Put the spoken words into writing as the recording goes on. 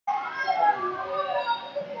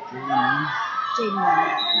One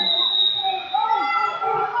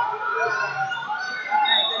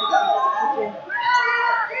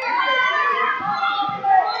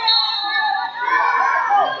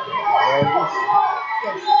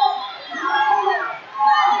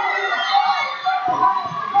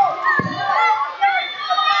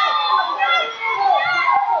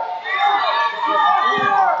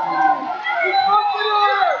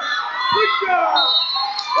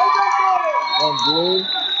blue.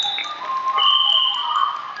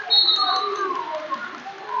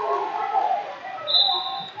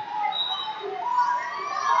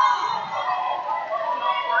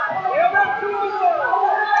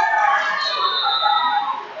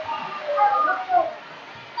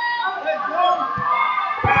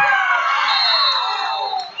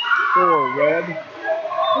 Four red.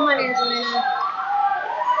 Come on, Angelina.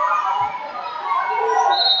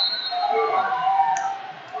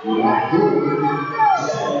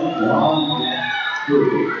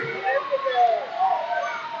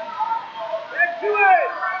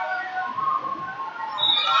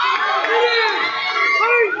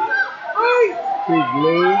 Two blue. Two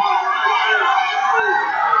blue.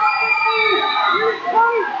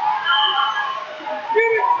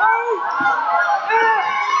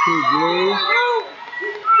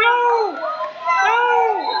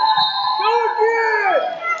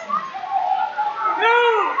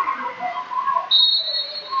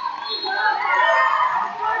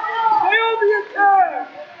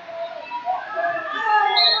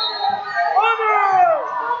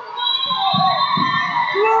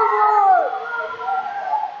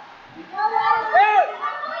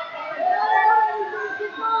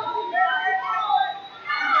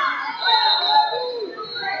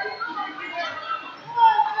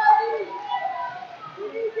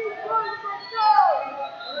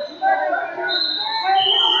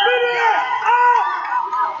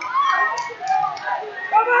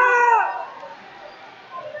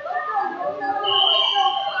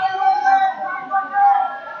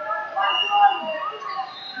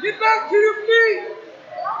 Get back to your feet!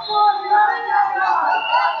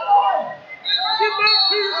 Get back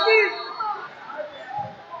to your feet!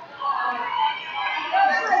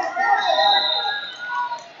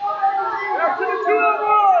 Back to the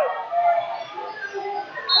 2-on-1!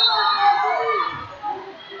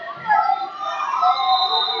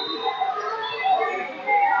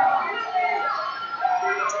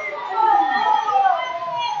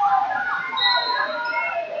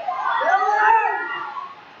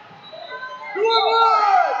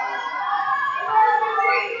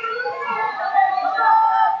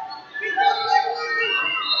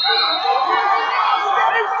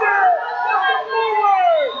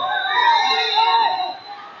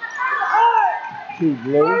 Two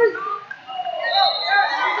blue.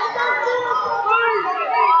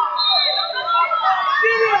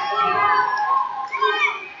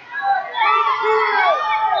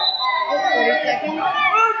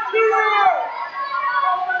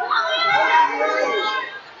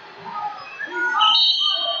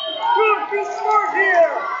 Be smart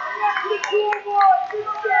here! Back to the 2-on-1! Be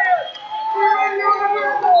scared! Be ready on the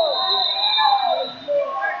whistle!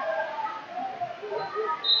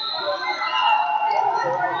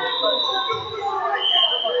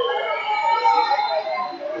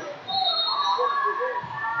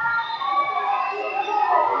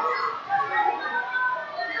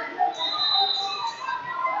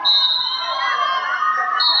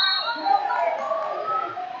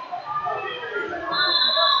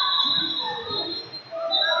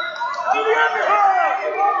 On the underhook!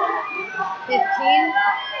 15.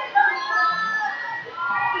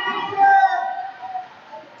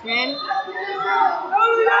 10. On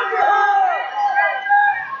the underhook!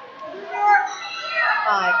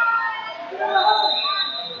 5.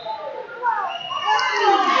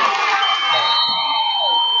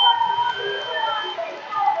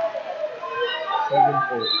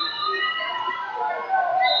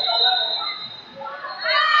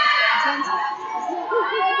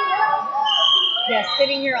 Yeah,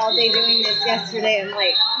 sitting here all day doing this yesterday, I'm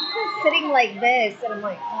like, sitting like this, and I'm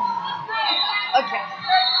like, okay.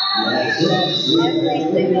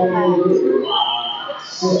 Every single hand.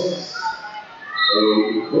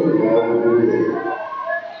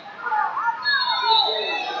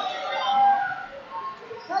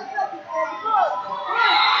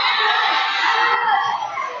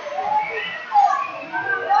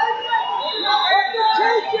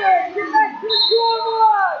 Get back to the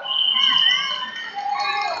 2-on-1!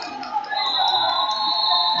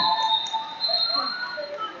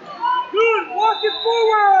 Good, walk it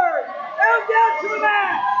forward! Down to the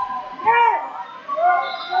mat! Yes!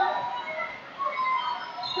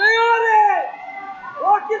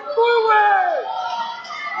 walking forward.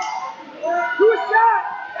 2 shot.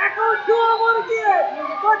 Back on 2-on-1 again.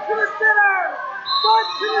 Butt to the center. Butt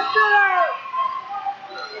to the center.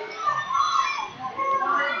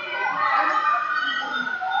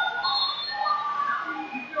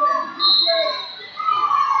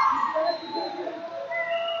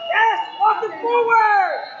 Yes, walking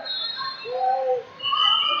forward.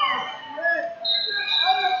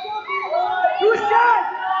 2 shots.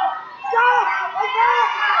 Stop. Like that.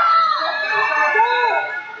 Stop.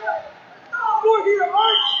 Score here.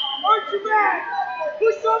 Arch. Arch your back.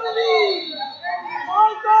 Push on the knee.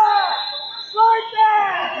 Slide back. Slide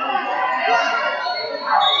back.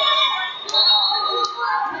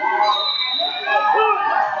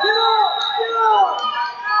 Get up. Get up.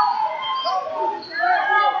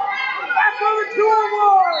 Back on the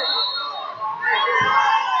 2-on-1.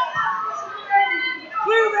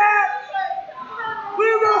 Clear that.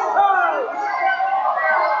 Clear those ties.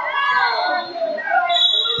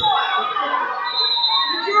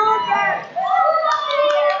 You're on back.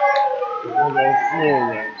 We're going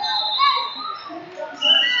forward.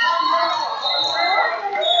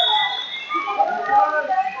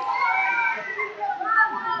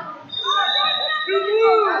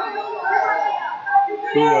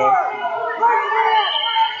 Punch slam!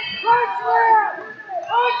 Punch slam!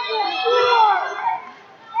 Punch slam!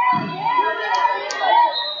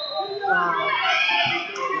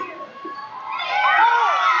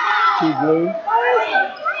 Two blue.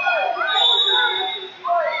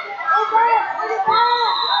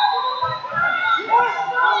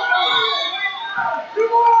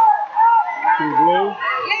 Two blue.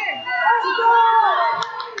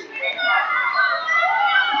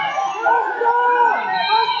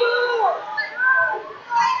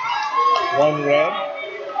 One red.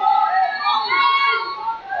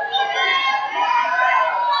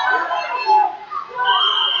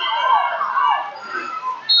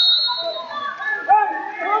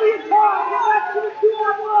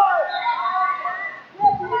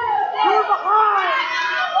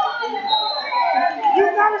 You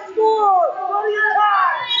gotta score! Go to your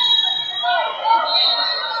time!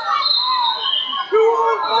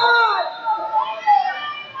 2-on-5!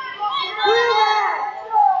 Clear that!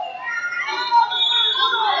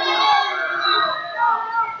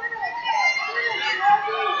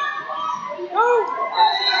 Go!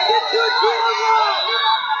 Get to a 2-on-1!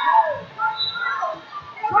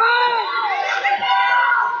 Right!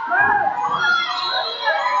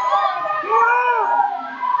 Go!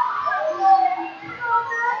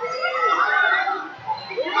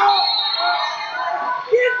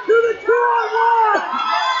 Get to the 2-on-1!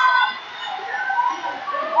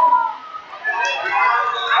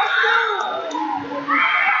 Let's go!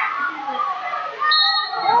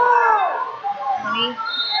 Honey.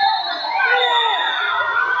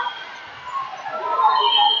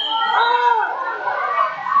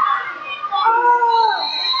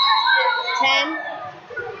 10.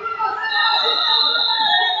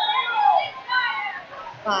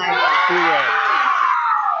 5. Two red.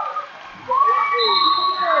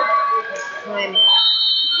 Time.